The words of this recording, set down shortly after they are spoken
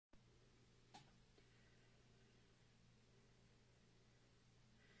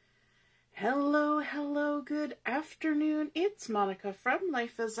Hello, hello, good afternoon. It's Monica from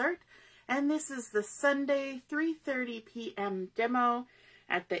Life is Art, and this is the Sunday 3:30 p.m. demo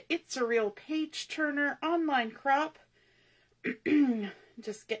at the It's a Real Page Turner online crop.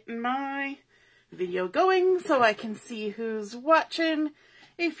 Just getting my video going so I can see who's watching.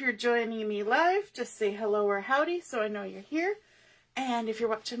 If you're joining me live, just say hello or howdy so I know you're here. And if you're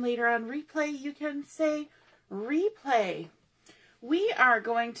watching later on replay, you can say replay. We are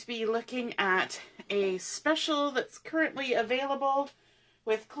going to be looking at a special that's currently available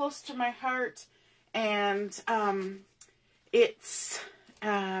with Close to My Heart, and it's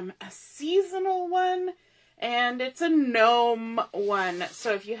a seasonal one, and it's a gnome one.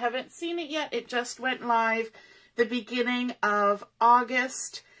 So if you haven't seen it yet, it just went live the beginning of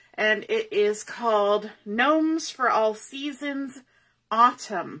August, and it is called Gnomes for All Seasons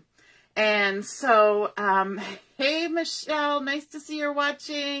Autumn. And so, hey Michelle, nice to see you're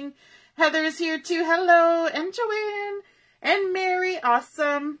watching. Heather's here too, hello, and Joanne, and Mary,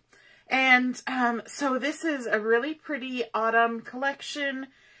 awesome. And so this is a really pretty autumn collection,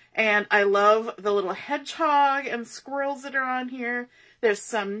 and I love the little hedgehog and squirrels that are on here. There's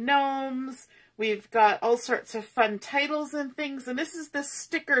some gnomes, we've got all sorts of fun titles and things, and this is the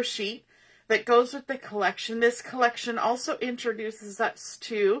sticker sheet that goes with the collection. This collection also introduces us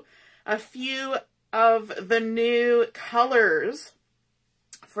to a few of the new colors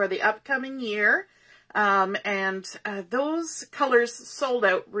for the upcoming year. Those colors sold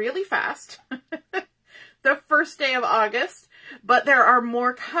out really fast the first day of August, but there are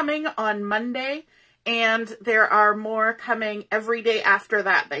more coming on Monday, and there are more coming every day after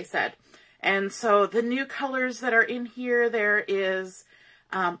that, they said. And so the new colors that are in here, there is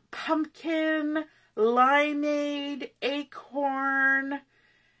pumpkin, limeade, acorn,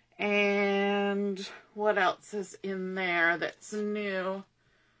 and what else is in there that's new?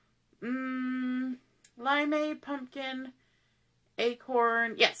 Limeade, pumpkin,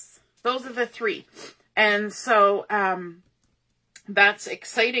 acorn. Yes, those are the three. And so that's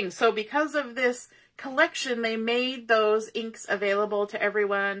exciting. So because of this collection, they made those inks available to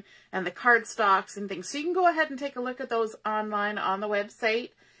everyone and the cardstocks and things. So you can go ahead and take a look at those online on the website.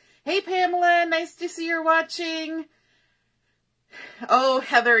 Hey, Pamela, nice to see you're watching. Oh,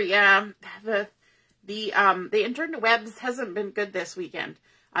 Heather, yeah, the interwebs hasn't been good this weekend.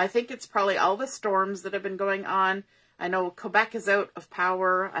 I think it's probably all the storms that have been going on. I know Quebec is out of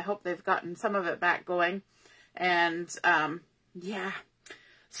power. I hope they've gotten some of it back going. And, yeah.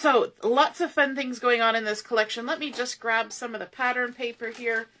 So, lots of fun things going on in this collection. Let me just grab some of the pattern paper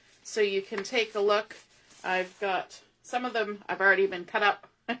here so you can take a look. I've got some of them I've already been cut up.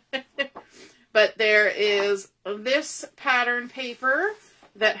 But there is this pattern paper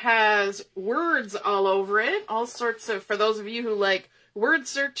that has words all over it. All sorts of, for those of you who like word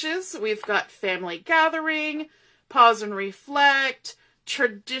searches, we've got family gathering, pause and reflect,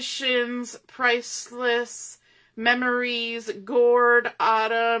 traditions, priceless, memories, gourd,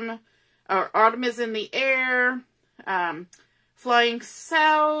 autumn, or autumn is in the air, flying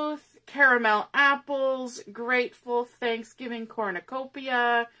south, caramel apples, grateful, Thanksgiving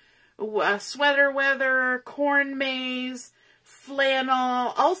cornucopia, sweater weather, corn maze,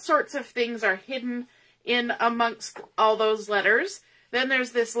 flannel, all sorts of things are hidden in amongst all those letters. Then there's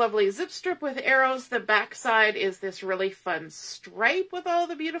this lovely zip strip with arrows. The back side is this really fun stripe with all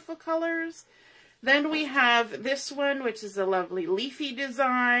the beautiful colors. Then we have this one, which is a lovely leafy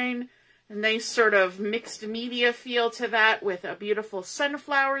design. A nice sort of mixed media feel to that with a beautiful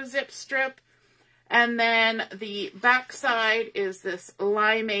sunflower zip strip. And then the back side is this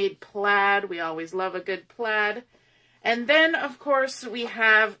limeade plaid. We always love a good plaid. And then, of course, we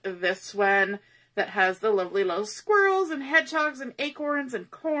have this one that has the lovely little squirrels and hedgehogs and acorns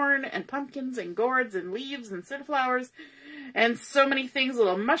and corn and pumpkins and gourds and leaves and sunflowers and so many things,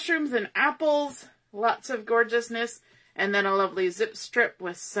 little mushrooms and apples, lots of gorgeousness. And then a lovely zip strip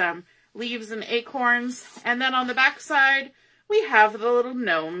with some leaves and acorns. And then on the back side, we have the little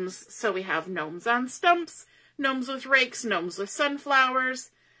gnomes. So we have gnomes on stumps, gnomes with rakes, gnomes with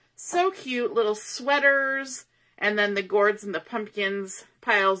sunflowers. So cute, little sweaters. And then the gourds and the pumpkins,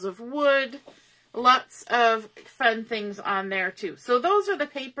 piles of wood. Lots of fun things on there too. So those are the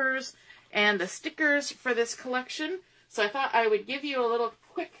papers and the stickers for this collection. So I thought I would give you a little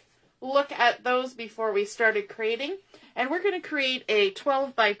quick look at those before we started creating. And we're going to create a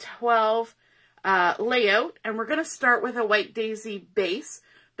 12 by 12 layout, and we're going to start with a white daisy base.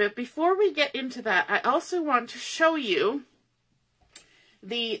 But before we get into that, I also want to show you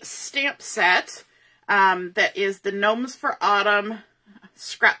the stamp set that is the Gnomes for Autumn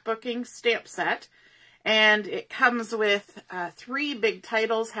Scrapbooking Stamp Set. And it comes with 3 big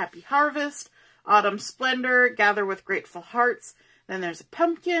titles: Happy Harvest, Autumn Splendor, Gather with Grateful Hearts. Then there's a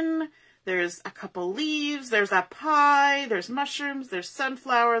pumpkin, there's a couple leaves, there's a pie, there's mushrooms, there's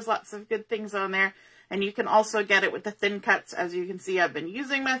sunflowers, lots of good things on there. And you can also get it with the thin cuts. As you can see, I've been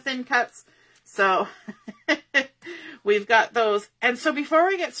using my thin cuts. So we've got those. And so before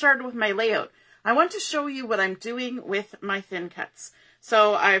we get started with my layout, I want to show you what I'm doing with my thin cuts.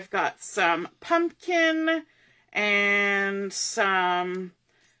 So I've got some pumpkin and some,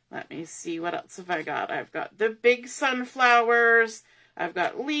 let me see, what else have I got? I've got the big sunflowers, I've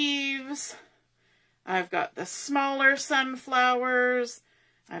got leaves, I've got the smaller sunflowers,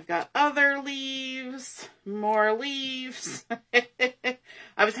 I've got other leaves, more leaves.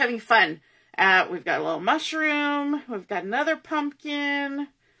 I was having fun. We've got a little mushroom, we've got another pumpkin,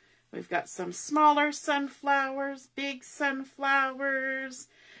 we've got some smaller sunflowers, big sunflowers.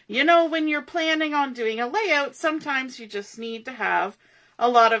 You know, when you're planning on doing a layout, sometimes you just need to have a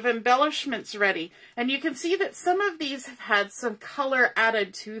lot of embellishments ready. And you can see that some of these have had some color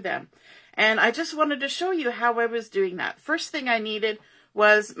added to them. And I just wanted to show you how I was doing that. First thing I needed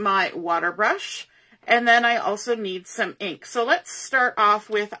was my water brush. And then I also need some ink. So let's start off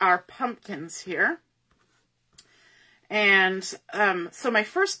with our pumpkins here. And so my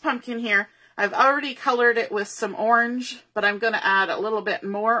first pumpkin here, I've already colored it with some orange, but I'm going to add a little bit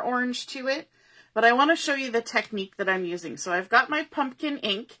more orange to it. But I want to show you the technique that I'm using. So I've got my pumpkin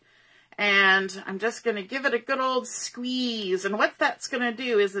ink, and I'm just going to give it a good old squeeze. And what that's going to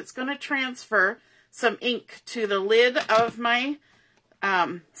do is it's going to transfer some ink to the lid of my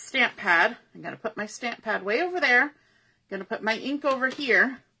stamp pad. I'm going to put my stamp pad way over there. I'm going to put my ink over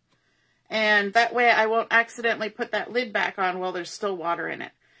here. And that way I won't accidentally put that lid back on while there's still water in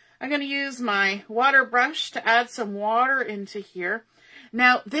it. I'm going to use my water brush to add some water into here.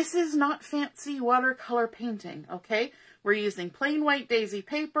 Now, this is not fancy watercolor painting, okay? We're using plain white daisy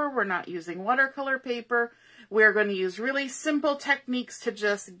paper. We're not using watercolor paper. We're going to use really simple techniques to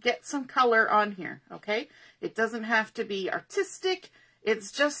just get some color on here, okay? It doesn't have to be artistic.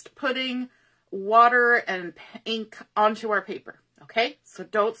 It's just putting water and ink onto our paper. Okay, so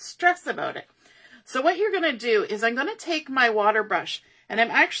don't stress about it. So what you're going to do is I'm going to take my water brush, and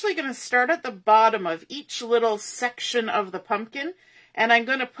I'm actually going to start at the bottom of each little section of the pumpkin, and I'm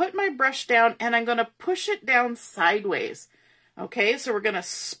going to put my brush down and I'm going to push it down sideways. Okay, so we're going to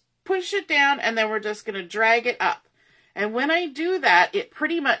push it down and then we're just going to drag it up. And when I do that, it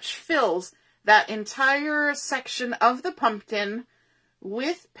pretty much fills that entire section of the pumpkin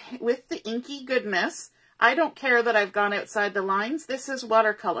with the inky goodness. I don't care that I've gone outside the lines. This is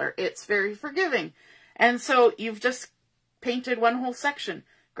watercolor. It's very forgiving. And so you've just painted one whole section.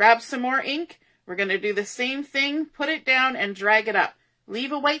 Grab some more ink. We're going to do the same thing. Put it down and drag it up.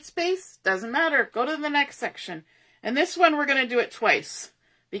 Leave a white space. Doesn't matter. Go to the next section. And this one we're going to do it twice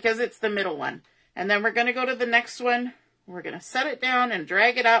because it's the middle one. And then we're going to go to the next one. We're going to set it down and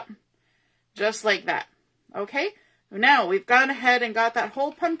drag it up just like that. Okay? Now we've gone ahead and got that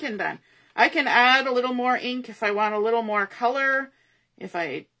whole pumpkin done. I can add a little more ink if I want a little more color. If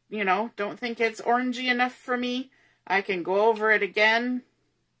I, don't think it's orangey enough for me, I can go over it again.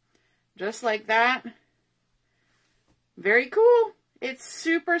 Just like that. Very cool. It's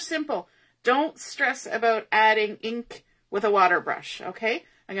super simple. Don't stress about adding ink with a water brush, okay?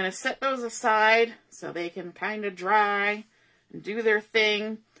 I'm going to set those aside so they can kind of dry and do their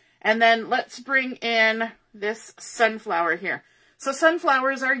thing. And then let's bring in this sunflower here. So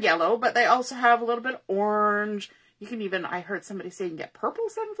sunflowers are yellow, but they also have a little bit of orange. You can even, I heard somebody say you can get purple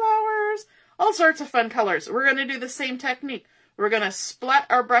sunflowers. All sorts of fun colors. We're going to do the same technique. We're going to splat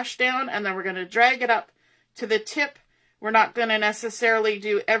our brush down and then we're going to drag it up to the tip. We're not going to necessarily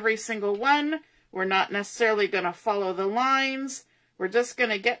do every single one. We're not necessarily going to follow the lines. We're just going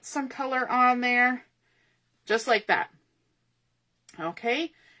to get some color on there, just like that.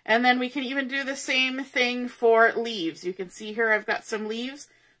 Okay? And then we can even do the same thing for leaves. You can see here I've got some leaves.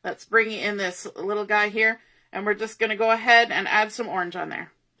 Let's bring in this little guy here. And we're just going to go ahead and add some orange on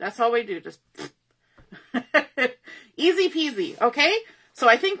there. That's all we do. Just easy peasy. Okay? So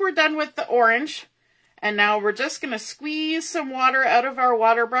I think we're done with the orange. And now we're just going to squeeze some water out of our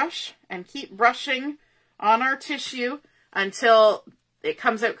water brush and keep brushing on our tissue until it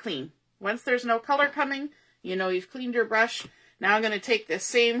comes out clean. Once there's no color coming, you know you've cleaned your brush. Now I'm going to take this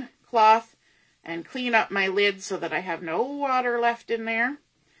same cloth and clean up my lid so that I have no water left in there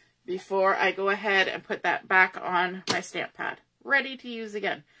before I go ahead and put that back on my stamp pad. Ready to use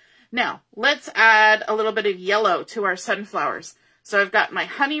again. Now, let's add a little bit of yellow to our sunflowers. So I've got my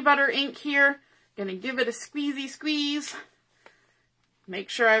honey butter ink here. Going to give it a squeezy squeeze. Make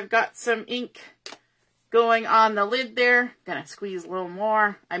sure I've got some ink going on the lid there. Gonna squeeze a little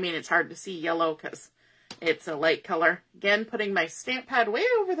more. I mean, it's hard to see yellow because it's a light color. Again, putting my stamp pad way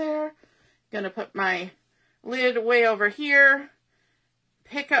over there. Gonna put my lid way over here.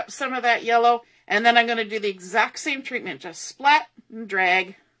 Pick up some of that yellow. And then I'm gonna do the exact same treatment. Just splat and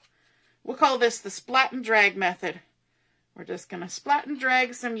drag. We'll call this the splat and drag method. We're just gonna splat and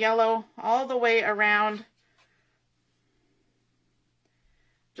drag some yellow all the way around.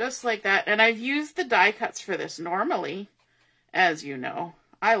 Just like that. And I've used the die cuts for this. Normally, as you know,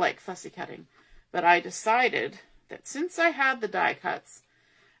 I like fussy cutting. But I decided that since I had the die cuts,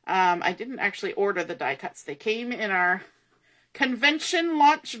 I didn't actually order the die cuts. They came in our convention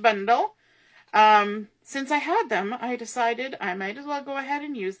launch bundle. Since I had them, I decided I might as well go ahead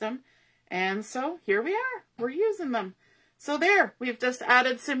and use them. And so here we are. We're using them. So there, we've just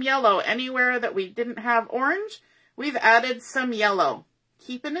added some yellow. Anywhere that we didn't have orange, we've added some yellow.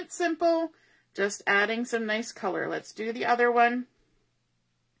 Keeping it simple, just adding some nice color. Let's do the other one.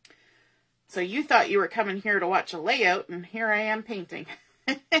 So you thought you were coming here to watch a layout, and here I am painting.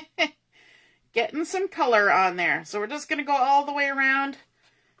 Getting some color on there. So we're just going to go all the way around,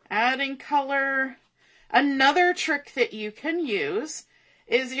 adding color. Another trick that you can use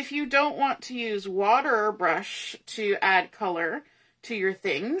is if you don't want to use water brush to add color to your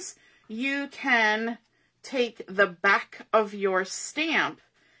things, you can take the back of your stamp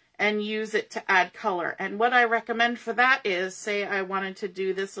and use it to add color. And what I recommend for that is, say I wanted to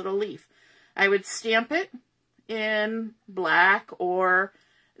do this little leaf. I would stamp it in black or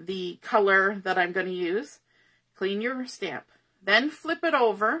the color that I'm going to use. Clean your stamp. Then flip it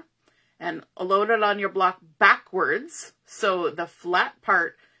over and load it on your block backwards. So the flat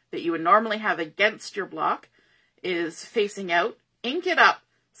part that you would normally have against your block is facing out. Ink it up.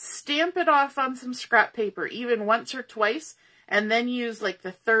 Stamp it off on some scrap paper, even once or twice, and then use like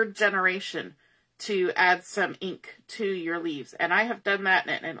the third generation to add some ink to your leaves. And I have done that,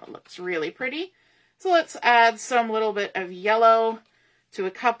 and it looks really pretty. So let's add some little bit of yellow to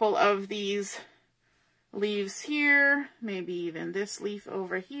a couple of these leaves here, maybe even this leaf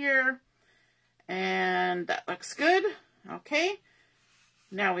over here. And that looks good. Okay.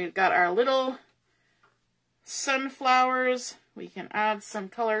 Now we've got our little sunflowers. We can add some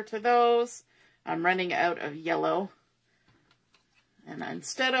color to those. I'm running out of yellow. And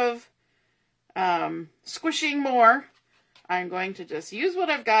instead of squishing more, I'm going to just use what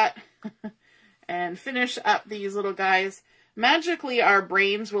I've got and finish up these little guys. Magically, our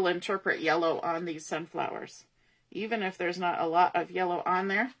brains will interpret yellow on these sunflowers, even if there's not a lot of yellow on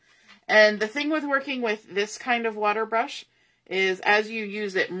there. And the thing with working with this kind of water brush is as you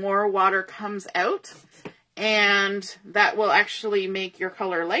use it, more water comes out. And that will actually make your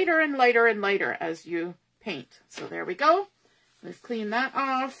color lighter and lighter and lighter as you paint. So there we go. We've cleaned that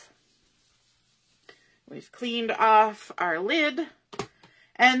off. We've cleaned off our lid.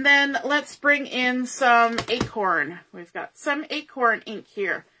 And then let's bring in some Acorn. We've got some Acorn ink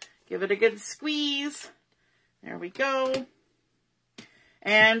here. Give it a good squeeze. There we go.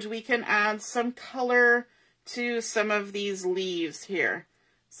 And we can add some color to some of these leaves here.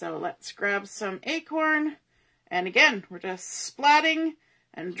 So let's grab some Acorn. And again, we're just splatting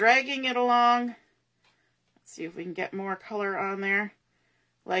and dragging it along. Let's see if we can get more color on there.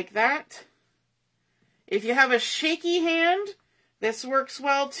 Like that. If you have a shaky hand, this works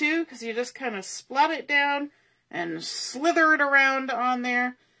well too, because you just kind of splat it down and slither it around on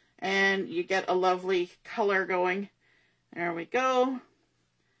there, and you get a lovely color going. There we go.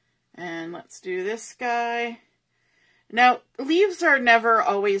 And let's do this guy. Now, leaves are never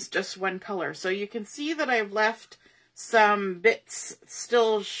always just one color, so you can see that I've left some bits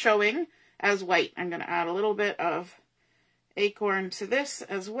still showing as white. I'm going to add a little bit of Acorn to this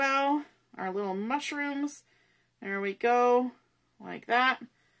as well. Our little mushrooms. There we go. Like that.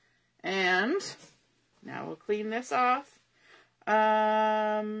 And now we'll clean this off.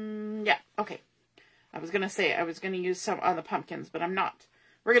 Yeah, okay. I was going to say I was going to use some on the pumpkins, but I'm not.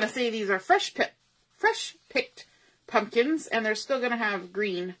 We're going to say these are fresh picked pumpkins, and they're still going to have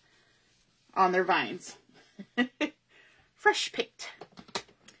green on their vines. Fresh picked.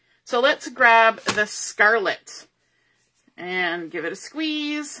 So let's grab the Scarlet and give it a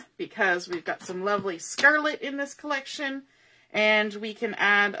squeeze, because we've got some lovely Scarlet in this collection, and we can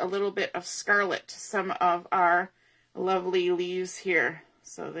add a little bit of Scarlet to some of our lovely leaves here.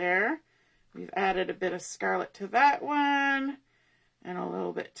 So there, we've added a bit of Scarlet to that one, and a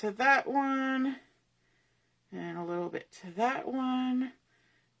little bit to that one, and a little bit to that one.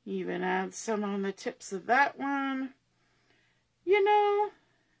 Even add some on the tips of that one. You know,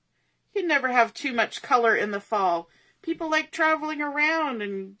 you never have too much color in the fall. People like traveling around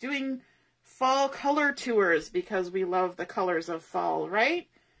and doing fall color tours because we love the colors of fall, right?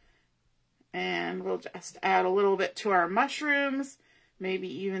 And we'll just add a little bit to our mushrooms, maybe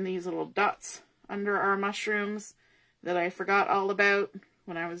even these little dots under our mushrooms that I forgot all about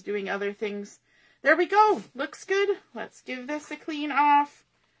when I was doing other things. There we go. Looks good. Let's give this a clean off.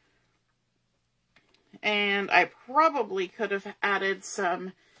 And I probably could have added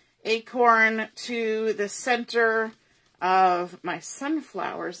some Acorn to the center of my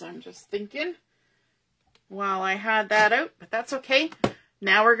sunflowers, I'm just thinking, while I had that out, but that's okay.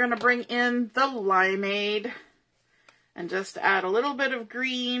 Now we're going to bring in the Limeade and just add a little bit of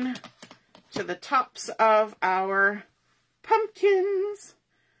green to the tops of our pumpkins.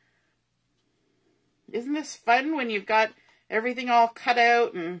 Isn't this fun when you've got everything all cut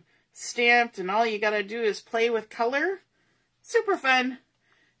out and stamped and all you got to do is play with color? Super fun.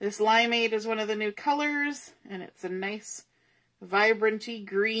 This Limeade is one of the new colors, and it's a nice vibranty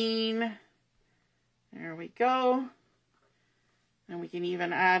green. There we go. And we can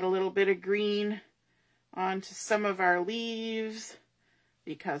even add a little bit of green onto some of our leaves,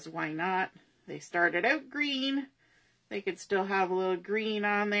 because why not? They started out green. They could still have a little green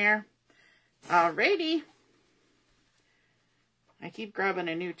on there. Alrighty. I keep grabbing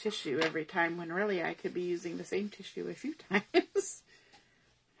a new tissue every time when really I could be using the same tissue a few times.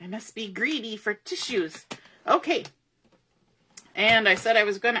 I must be greedy for tissues. Okay. And I said I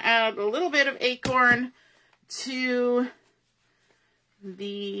was going to add a little bit of Acorn to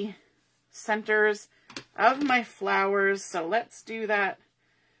the centers of my flowers. So let's do that.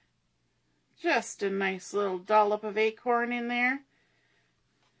 Just a nice little dollop of Acorn in there.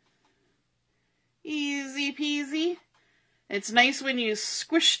 Easy peasy. It's nice when you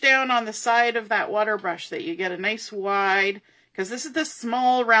squish down on the side of that water brush that you get a nice wide, because this is the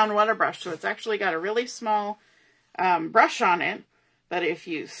small round water brush, so it's actually got a really small brush on it, but if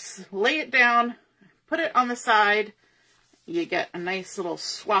you lay it down, put it on the side, you get a nice little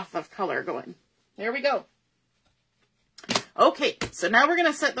swath of color going. There we go. Okay, so now we're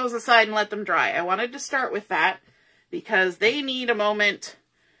going to set those aside and let them dry. I wanted to start with that because they need a moment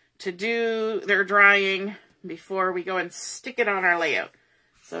to do their drying before we go and stick it on our layout.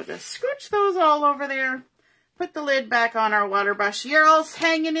 So just scooch those all over there. Put the lid back on our water brush. You're all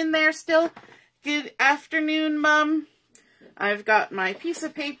hanging in there still? Good afternoon, Mum. I've got my piece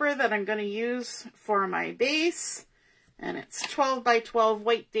of paper that I'm going to use for my base. And it's 12 by 12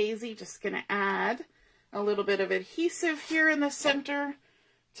 white daisy. Just going to add a little bit of adhesive here in the center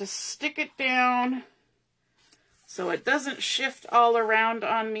to stick it down so it doesn't shift all around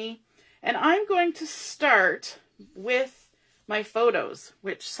on me. And I'm going to start with my photos,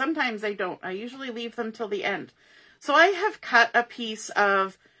 which sometimes I don't. I usually leave them till the end. So I have cut a piece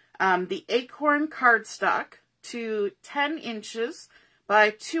of the Acorn cardstock to 10 inches by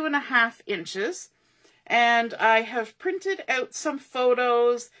 2.5 inches. And I have printed out some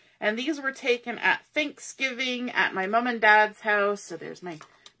photos, and these were taken at Thanksgiving at my mom and dad's house. So there's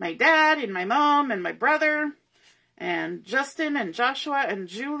my dad and my mom and my brother and Justin and Joshua and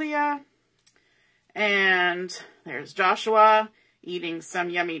Julia. And there's Joshua eating some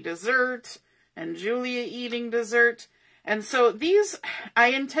yummy dessert and Julia eating dessert. And so these, I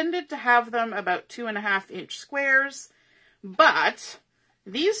intended to have them about 2.5 inch squares, but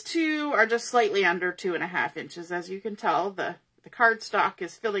these two are just slightly under 2.5 inches. As you can tell, the cardstock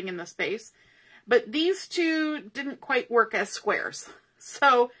is filling in the space, but these two didn't quite work as squares.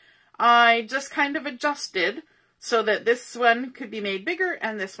 So I just kind of adjusted so that this one could be made bigger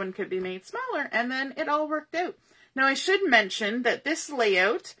and this one could be made smaller, and then it all worked out. Now I should mention that this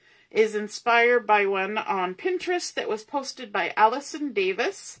layout is inspired by one on Pinterest that was posted by Allison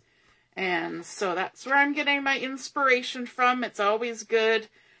Davis, and so that's where I'm getting my inspiration from. It's always good.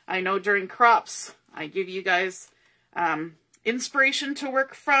 I know during crops I give you guys inspiration to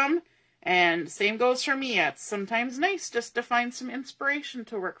work from, and same goes for me. It's sometimes nice just to find some inspiration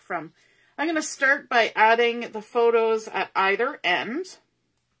to work from. I'm going to start by adding the photos at either end,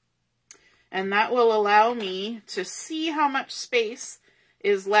 and that will allow me to see how much space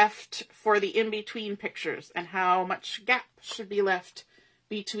is left for the in-between pictures and how much gap should be left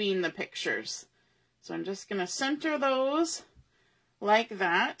between the pictures. So I'm just going to center those like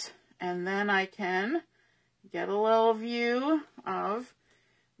that, and then I can get a little view of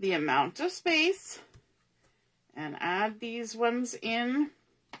the amount of space and add these ones in.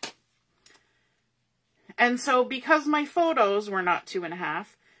 And so because my photos were not 2.5,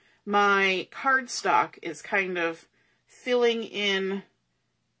 my cardstock is kind of filling in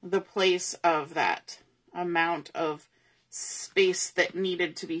the place of that amount of space that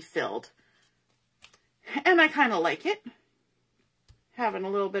needed to be filled. And I kind of like it. having a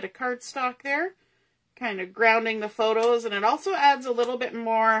little bit of cardstock there, kind of grounding the photos, and it also adds a little bit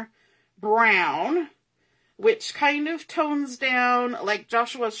more brown, which kind of tones down, like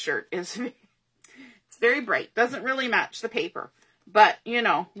Joshua's shirt is. It's very bright, doesn't really match the paper. But, you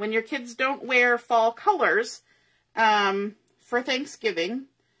know, when your kids don't wear fall colors for Thanksgiving,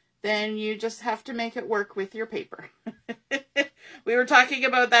 then you just have to make it work with your paper. We were talking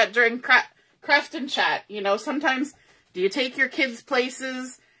about that during Craft and Chat. You know, sometimes do you take your kids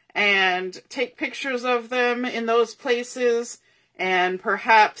places and take pictures of them in those places and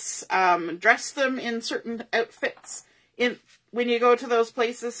perhaps dress them in certain outfits when you go to those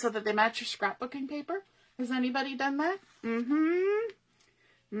places so that they match your scrapbooking paper? Has anybody done that?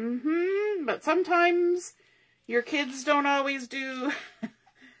 But sometimes your kids don't always do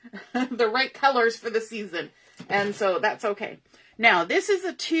the right colors for the season. And so that's okay. Now, this is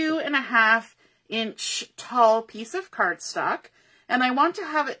a 2.5 inch tall piece of cardstock, and I want to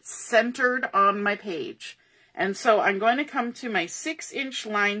have it centered on my page. And so I'm going to come to my 6-inch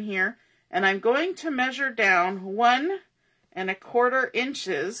line here, and I'm going to measure down 1.25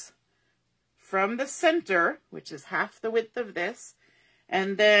 inches from the center, which is half the width of this.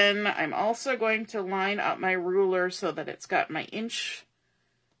 And then I'm also going to line up my ruler so that it's got my inch.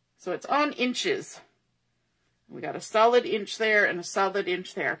 So it's on inches. We got a solid inch there and a solid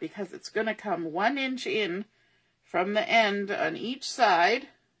inch there because it's going to come 1 inch in from the end on each side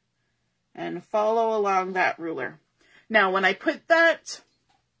and follow along that ruler. Now, when I put that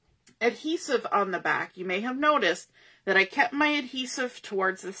adhesive on the back, you may have noticed that I kept my adhesive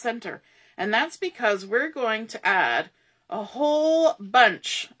towards the center. And that's because we're going to add a whole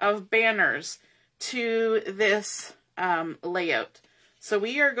bunch of banners to this layout. So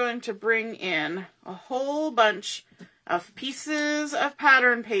we are going to bring in a whole bunch of pieces of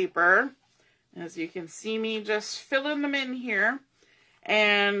pattern paper. As you can see me just filling them in here.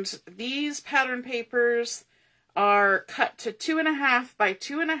 And these pattern papers are cut to 2.5 by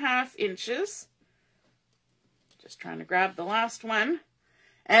 2.5 inches. Just trying to grab the last one.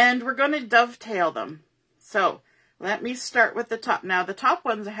 And we're going to dovetail them. So let me start with the top. Now the top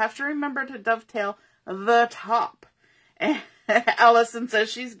ones, I have to remember to dovetail the top. And Allison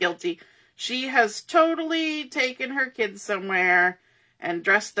says she's guilty. She has totally taken her kids somewhere and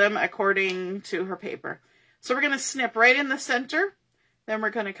dressed them according to her paper. So we're going to snip right in the center. Then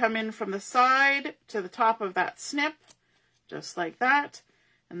we're going to come in from the side to the top of that snip, just like that.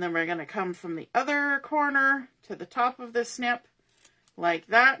 And then we're going to come from the other corner to the top of the snip, like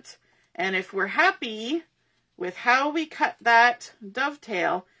that. And if we're happy with how we cut that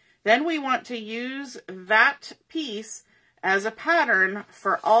dovetail, then we want to use that piece as a pattern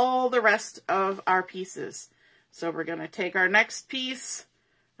for all the rest of our pieces. So we're going to take our next piece,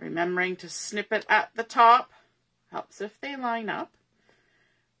 remembering to snip it at the top. Helps if they line up.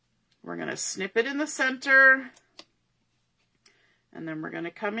 We're going to snip it in the center. And then we're going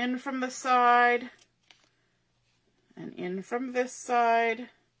to come in from the side and in from this side,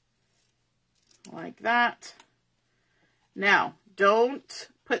 like that. Now, don't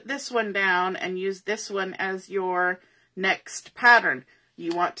put this one down and use this one as your next pattern.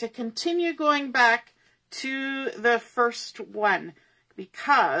 You want to continue going back to the first one,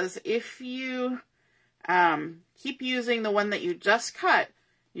 because if you keep using the one that you just cut,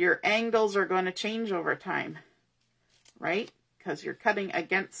 your angles are going to change over time, right? Because you're cutting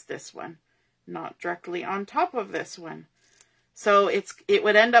against this one, not directly on top of this one. So it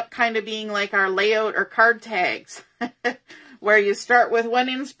would end up kind of being like our layout or card tags, where you start with one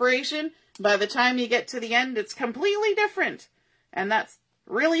inspiration. By the time you get to the end, it's completely different. And that's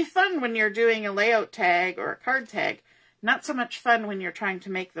really fun when you're doing a layout tag or a card tag. Not so much fun when you're trying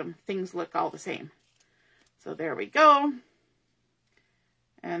to make things look all the same. So there we go.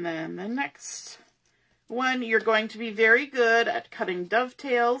 And then the next one, you're going to be very good at cutting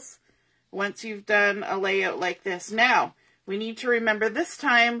dovetails once you've done a layout like this. Now, we need to remember this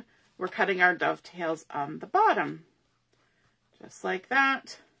time we're cutting our dovetails on the bottom. Just like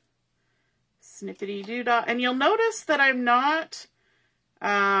that. Snippity-doo-dah. And you'll notice that I'm not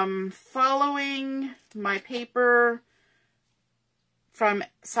following my paper from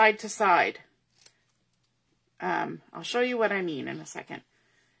side to side. I'll show you what I mean in a second.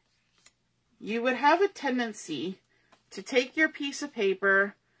 You would have a tendency to take your piece of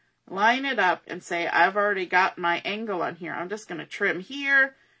paper, line it up, and say, I've already got my angle on here. I'm just going to trim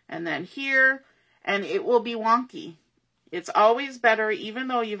here and then here, and it will be wonky. It's always better, even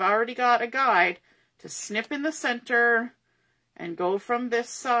though you've already got a guide, to snip in the center and go from this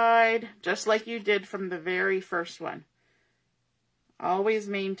side, just like you did from the very first one. Always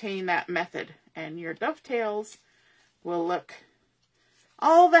maintain that method, and your dovetails will look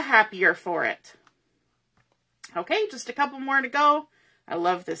all the happier for it. Okay, just a couple more to go. I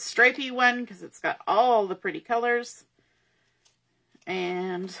love this stripey one because it's got all the pretty colors.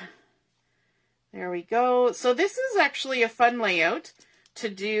 And there we go. So this is actually a fun layout to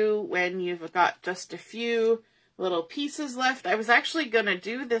do when you've got just a few little pieces left. I was actually going to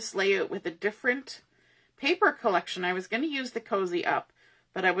do this layout with a different paper collection. I was going to use the Cozy Up,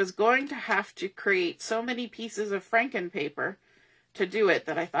 but I was going to have to create so many pieces of Franken paper to do it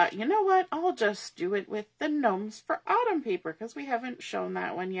that I thought, you know what, I'll just do it with the Gnomes for Autumn paper because we haven't shown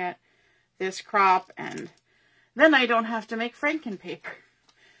that one yet this crop, and then I don't have to make Franken paper.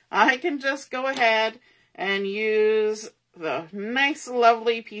 I can just go ahead and use the nice,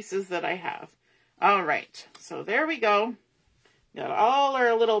 lovely pieces that I have. All right, so there we go. Got all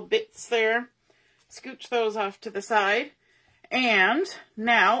our little bits there. Scooch those off to the side. And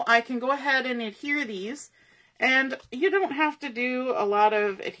now I can go ahead and adhere these. And you don't have to do a lot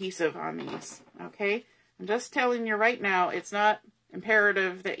of adhesive on these, okay? I'm just telling you right now, it's not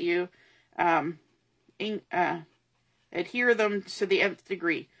imperative that you adhere them to the nth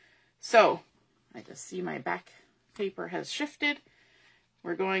degree. So, I just see my back paper has shifted.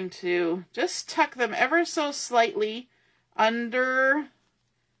 We're going to just tuck them ever so slightly under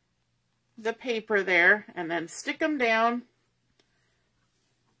the paper there, and then stick them down.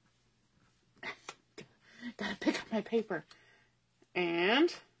 Gotta pick up my paper.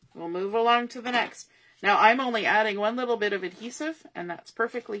 And we'll move along to the next. Now, I'm only adding one little bit of adhesive, and that's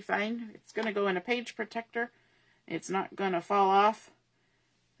perfectly fine. It's going to go in a page protector. It's not going to fall off.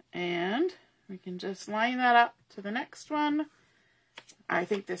 And we can just line that up to the next one. I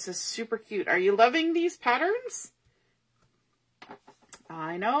think this is super cute. Are you loving these patterns?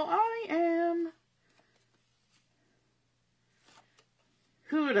 I know I am.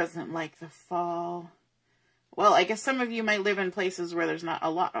 Who doesn't like the fall? Well, I guess some of you might live in places where there's not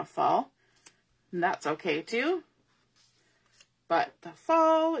a lot of fall. And that's okay too. But the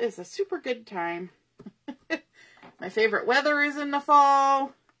fall is a super good time. My favorite weather is in the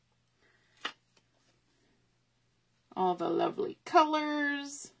fall. All the lovely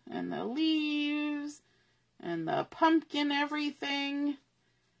colors and the leaves and the pumpkin everything.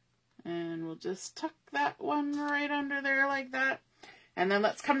 And we'll just tuck that one right under there like that. And then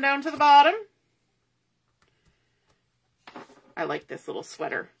let's come down to the bottom. I like this little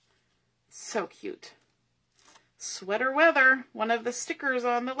sweater. So cute. Sweater weather. One of the stickers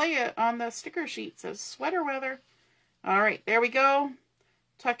on the layout on the sticker sheet says sweater weather. All right, there we go.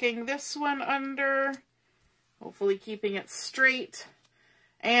 Tucking this one under. Hopefully keeping it straight.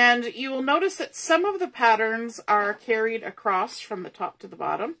 And you will notice that some of the patterns are carried across from the top to the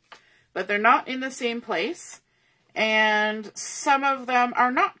bottom, but they're not in the same place. And some of them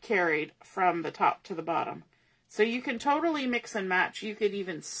are not carried from the top to the bottom. So you can totally mix and match. You could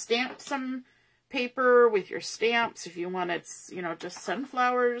even stamp some paper with your stamps if you wanted, you know, just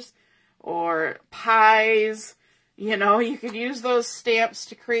sunflowers or pies. You know, you could use those stamps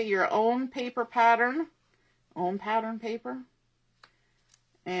to create your own paper pattern. Own pattern paper.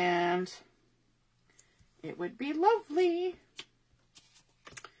 And it would be lovely.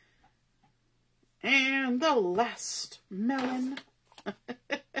 And the last melon.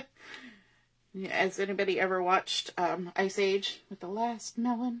 Has anybody ever watched Ice Age with the last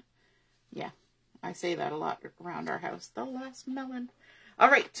melon? Yeah, I say that a lot around our house. The last melon. All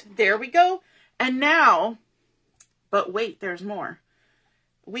right, there we go. And now, but wait, there's more.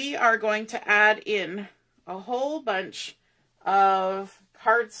 We are going to add in a whole bunch of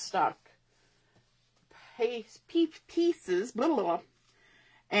cardstock pieces, blah, blah, blah,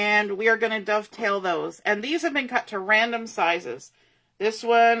 and we are going to dovetail those. And these have been cut to random sizes. This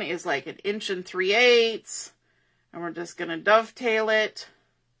one is like 1 3/8 inches, and we're just going to dovetail it.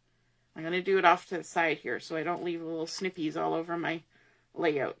 I'm going to do it off to the side here so I don't leave little snippies all over my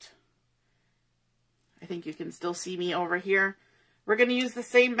layout. I think you can still see me over here. We're going to use the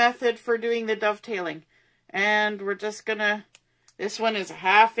same method for doing the dovetailing. And we're just going to, this one is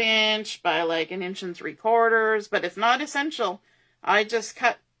 1/2 inch by like 1 3/4 inches, but it's not essential. I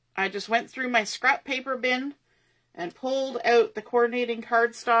just went through my scrap paper bin and pulled out the coordinating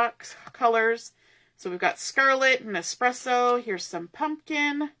cardstock colors. So we've got Scarlet and Espresso. Here's some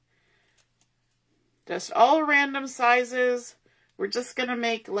pumpkin. Just all random sizes. We're just going to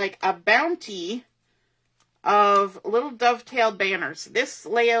make like a bounty of little dovetailed banners. This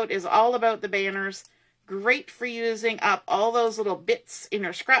layout is all about the banners. Great for using up all those little bits in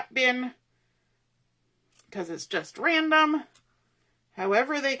your scrap bin because it's just random.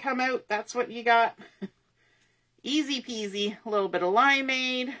 However they come out, that's what you got. Easy peasy. A little bit of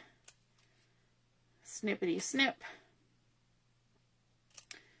limeade. Snippity snip.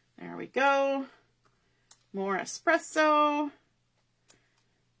 we go. More espresso.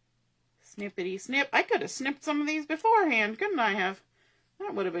 Snippity snip. I could have snipped some of these beforehand, couldn't I have?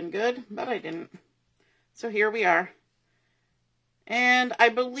 That would have been good, but I didn't. So here we are. And I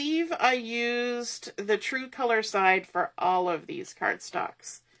believe I used the true color side for all of these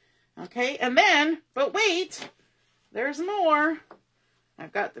cardstocks. Okay, and then, but wait, there's more.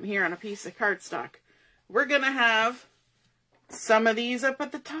 I've got them here on a piece of cardstock. We're going to have some of these up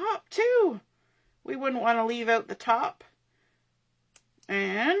at the top too. We wouldn't want to leave out the top.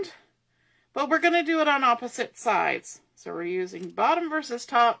 But we're going to do it on opposite sides. So we're using bottom versus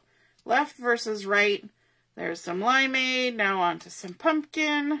top, left versus right. There's some limeade. Now on to some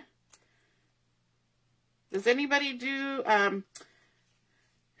pumpkin. Does anybody do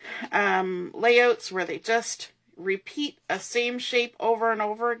layouts where they just repeat a same shape over and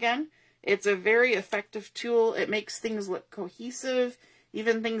over again? It's a very effective tool. It makes things look cohesive,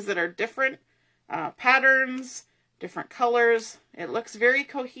 even things that are different patterns, different colors. It looks very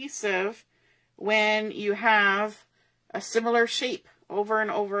cohesive when you have a similar shape over and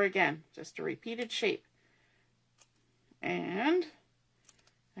over again, just a repeated shape. And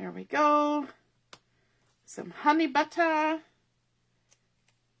there we go. Some honey butter.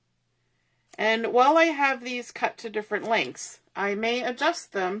 And while I have these cut to different lengths, I may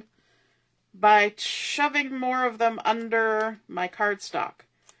adjust them by shoving more of them under my cardstock.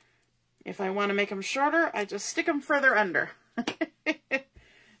 If I want to make them shorter, I just stick them further under.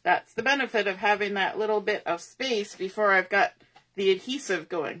 That's the benefit of having that little bit of space before I've got the adhesive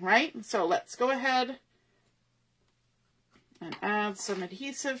going, right? So let's go ahead and add some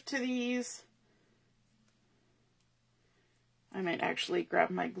adhesive to these. I might actually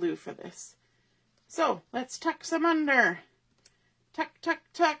grab my glue for this. So let's tuck some under. Tuck, tuck,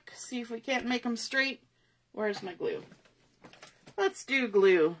 tuck. See if we can't make them straight. Where's my glue? Let's do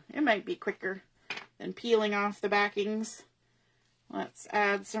glue. It might be quicker than peeling off the backings. Let's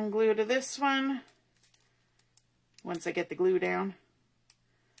add some glue to this one. Once I get the glue down.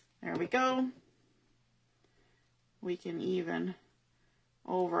 There we go. We can even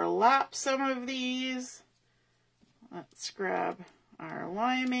overlap some of these. Let's grab our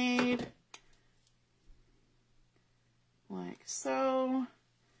limeade. Like so.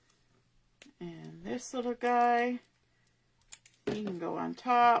 And this little guy, he can go on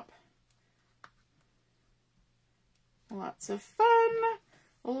top. Lots of fun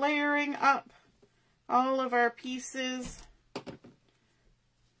layering up all of our pieces.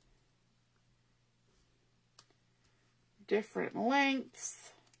 Different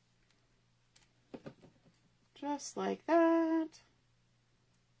lengths. Just like that.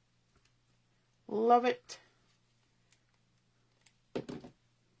 Love it.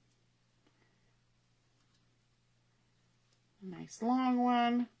 Nice long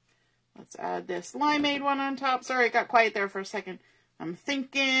one. Let's add this limeade one on top. Sorry, it got quiet there for a second. I'm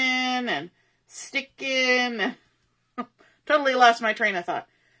thinking and sticking. Totally lost my train of thought.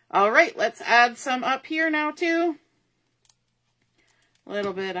 All right, let's add some up here now too. A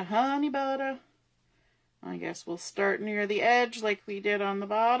little bit of honey butter. I guess we'll start near the edge like we did on the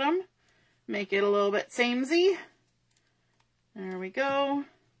bottom. Make it a little bit samey. There we go.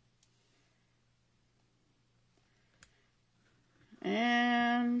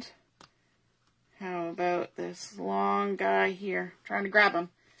 And how about this long guy here? I'm trying to grab him.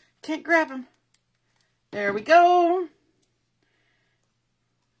 Can't grab him. There we go.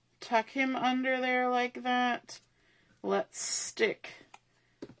 Tuck him under there like that. Let's stick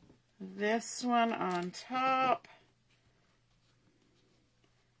this one on top.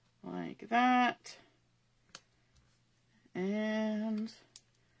 Like that. And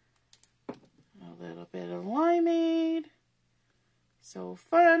a little bit of limeade. So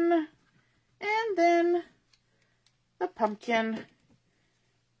fun. And then the pumpkin.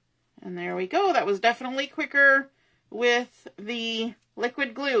 And there we go. That was definitely quicker with the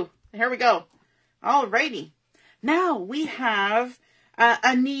liquid glue. Here we go. Alrighty. Now we have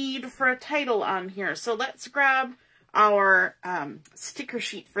a need for a title on here. So let's grab our sticker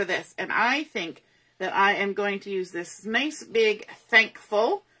sheet for this. And I think that I am going to use this nice big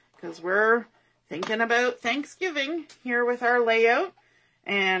thankful, because we're thinking about Thanksgiving here with our layout.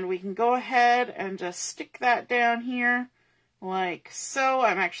 And we can go ahead and just stick that down here like so.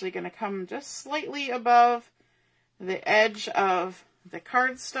 I'm actually going to come just slightly above the edge of the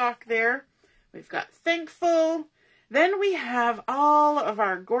cardstock there. We've got thankful. Then we have all of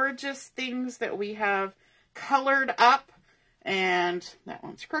our gorgeous things that we have colored up. And that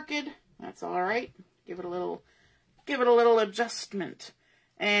one's crooked. That's all right. Give it a little adjustment.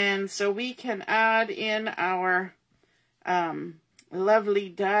 And so we can add in our lovely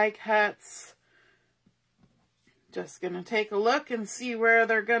die cuts. Just gonna take a look and see where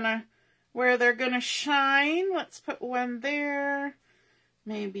they're gonna shine. Let's put one there.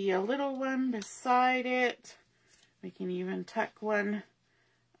 Maybe a little one beside it. We can even tuck one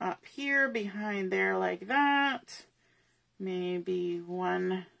up here behind there like that. Maybe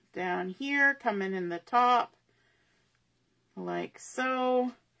one down here coming in the top like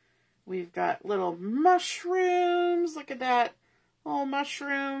so. We've got little mushrooms. Look at that. Little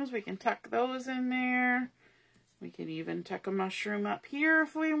mushrooms. We can tuck those in there. We could even tuck a mushroom up here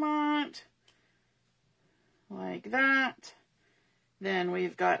if we want. Like that. Then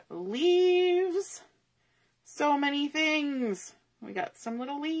we've got leaves. So many things. We got some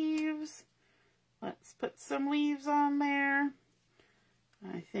little leaves. Let's put some leaves on there.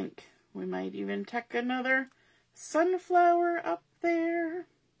 I think we might even tuck another sunflower up there.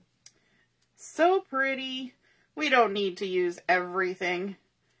 So pretty. We don't need to use everything.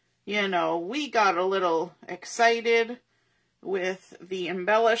 You know, we got a little excited with the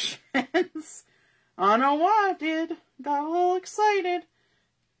embellishments. I know I did. Got a little excited.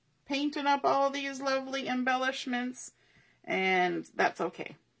 Painting up all these lovely embellishments. And that's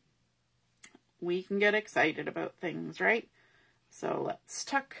okay. We can get excited about things, right? So let's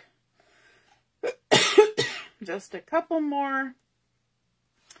tuck just a couple more.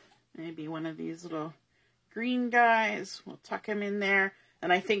 Maybe one of these little green guys. We'll tuck him in there.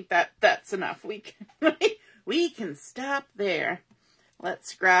 And I think that's enough. We can stop there.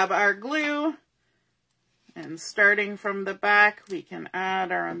 Let's grab our glue. And starting from the back, we can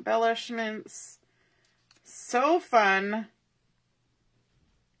add our embellishments. So fun.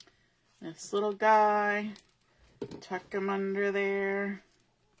 This little guy. Tuck him under there.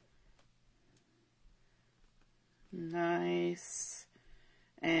 Nice.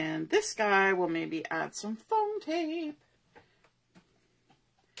 And this guy, will maybe add some foam tape.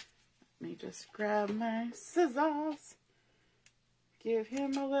 Let me just grab my scissors. Give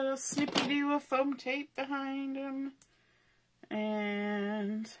him a little snippy-doo of foam tape behind him.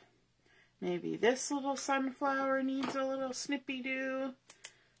 And maybe this little sunflower needs a little snippy-doo.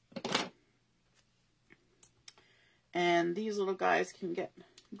 And these little guys can get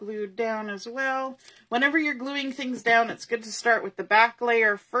glued down as well. Whenever you're gluing things down, it's good to start with the back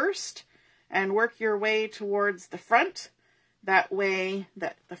layer first and work your way towards the front. That way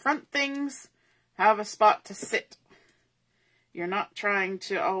that the front things have a spot to sit. You're not trying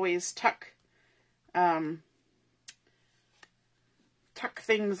to always tuck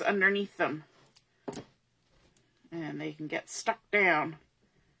things underneath them. And they can get stuck down.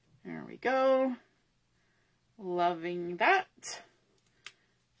 There we go. Loving that.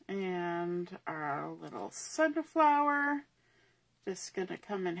 And our little sunflower. Just gonna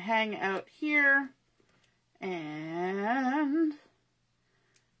come and hang out here. And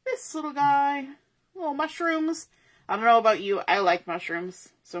this little guy. Little mushrooms. I don't know about you, I like mushrooms,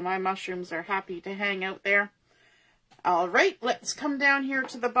 so my mushrooms are happy to hang out there. Alright, let's come down here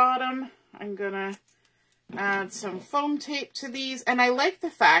to the bottom. I'm going to add some foam tape to these, and I like the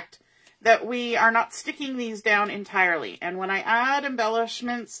fact that we are not sticking these down entirely. And when I add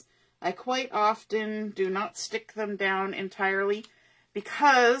embellishments, I quite often do not stick them down entirely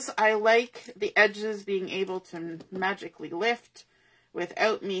because I like the edges being able to magically lift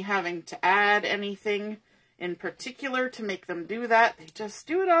without me having to add anything in particular to make them do that. They just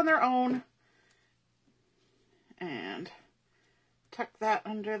do it on their own. And tuck that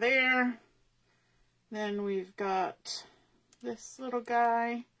under there. Then we've got this little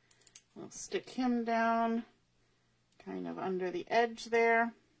guy. We'll stick him down kind of under the edge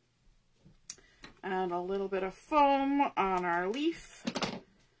there. Add a little bit of foam on our leaf.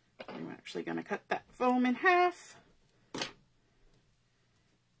 I'm actually going to cut that foam in half.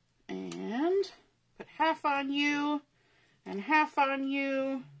 And put half on you and half on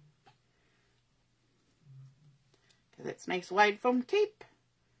you. Because it's nice wide foam tape.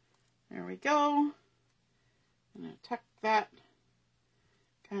 There we go. I'm going to tuck that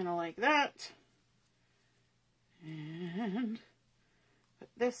kind of like that. And put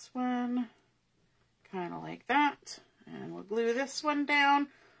this one kind of like that. And we'll glue this one down.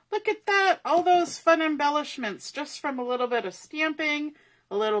 Look at that. All those fun embellishments just from a little bit of stamping,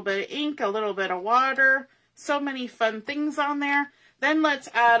 a little bit of ink, a little bit of water. So many fun things on there. Then let's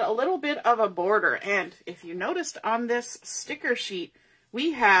add a little bit of a border. And if you noticed on this sticker sheet,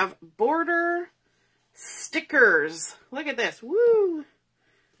 we have border stickers. Look at this. Woo!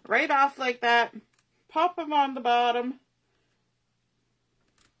 Right off like that. Pop them on the bottom.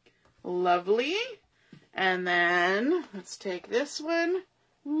 Lovely. And then let's take this one.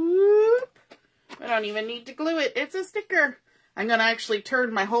 Whoop. I don't even need to glue it. It's a sticker. I'm going to actually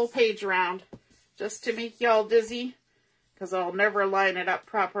turn my whole page around just to make y'all dizzy, because I'll never line it up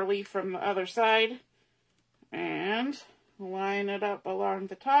properly from the other side. And line it up along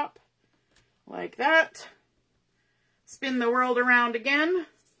the top like that. Spin the world around again.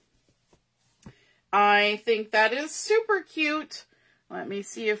 I think that is super cute. Let me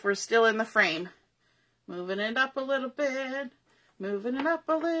see if we're still in the frame. Moving it up a little bit. Moving it up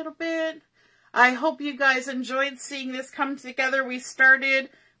a little bit. I hope you guys enjoyed seeing this come together. We started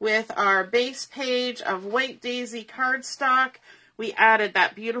with our base page of White Daisy cardstock. We added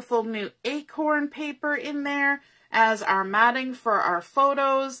that beautiful new Acorn paper in there as our matting for our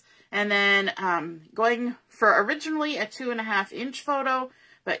photos. And then going for originally a 2.5-inch photo,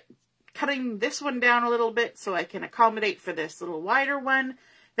 but cutting this one down a little bit so I can accommodate for this little wider one.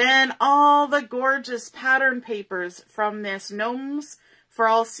 Then all the gorgeous pattern papers from this Gnomes for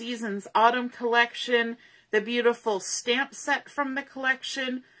All Seasons Autumn collection, the beautiful stamp set from the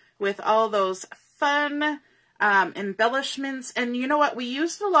collection with all those fun embellishments. And you know what? We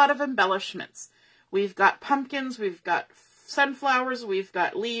used a lot of embellishments. We've got pumpkins, we've got sunflowers, we've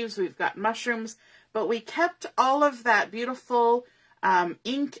got leaves, we've got mushrooms, but we kept all of that beautiful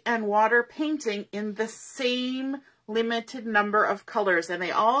ink and water painting in the same limited number of colors, and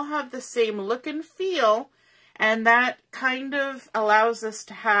they all have the same look and feel, and that kind of allows us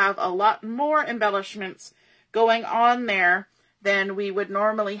to have a lot more embellishments going on there than we would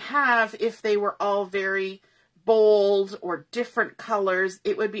normally have if they were all very bold or different colors.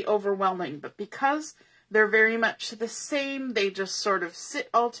 It would be overwhelming, but because they're very much the same, they just sort of sit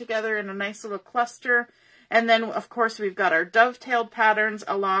all together in a nice little cluster. And then, of course, we've got our dovetailed patterns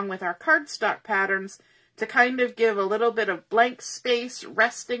along with our cardstock patterns to kind of give a little bit of blank space,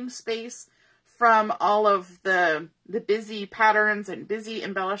 resting space from all of the busy patterns and busy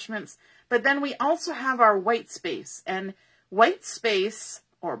embellishments. But then we also have our white space. And white space,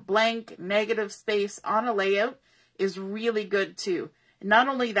 or blank negative space on a layout, is really good too. Not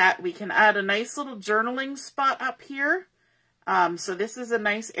only that, we can add a nice little journaling spot up here. So this is a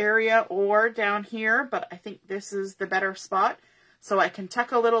nice area, or down here, but I think this is the better spot. So I can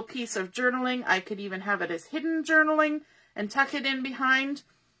tuck a little piece of journaling. I could even have it as hidden journaling and tuck it in behind.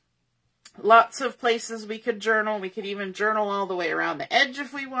 Lots of places we could journal. We could even journal all the way around the edge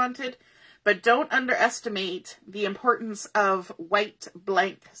if we wanted. But don't underestimate the importance of white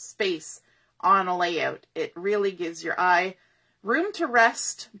blank space on a layout. It really gives your eye room to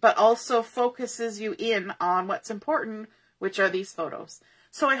rest, but also focuses you in on what's important, which are these photos.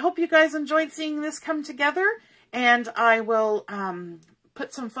 So I hope you guys enjoyed seeing this come together, and I will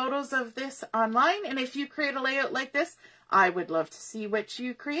put some photos of this online. And if you create a layout like this, I would love to see what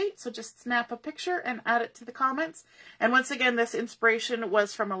you create. So just snap a picture and add it to the comments. And once again, this inspiration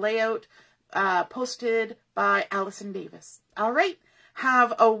was from a layout posted by Allison Davis. All right.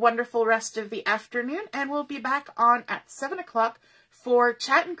 Have a wonderful rest of the afternoon, and we'll be back on at 7 o'clock for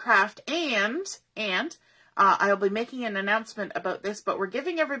Chat and Craft, and I'll be making an announcement about this, but we're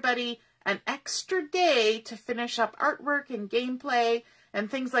giving everybody an extra day to finish up artwork and gameplay and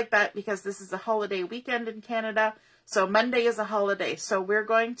things like that, because this is a holiday weekend in Canada, so Monday is a holiday. So we're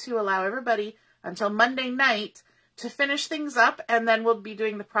going to allow everybody until Monday night to finish things up, and then we'll be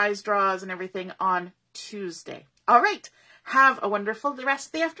doing the prize draws and everything on Tuesday. All right. Have a wonderful rest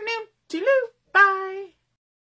of the afternoon. Toodaloo. Bye.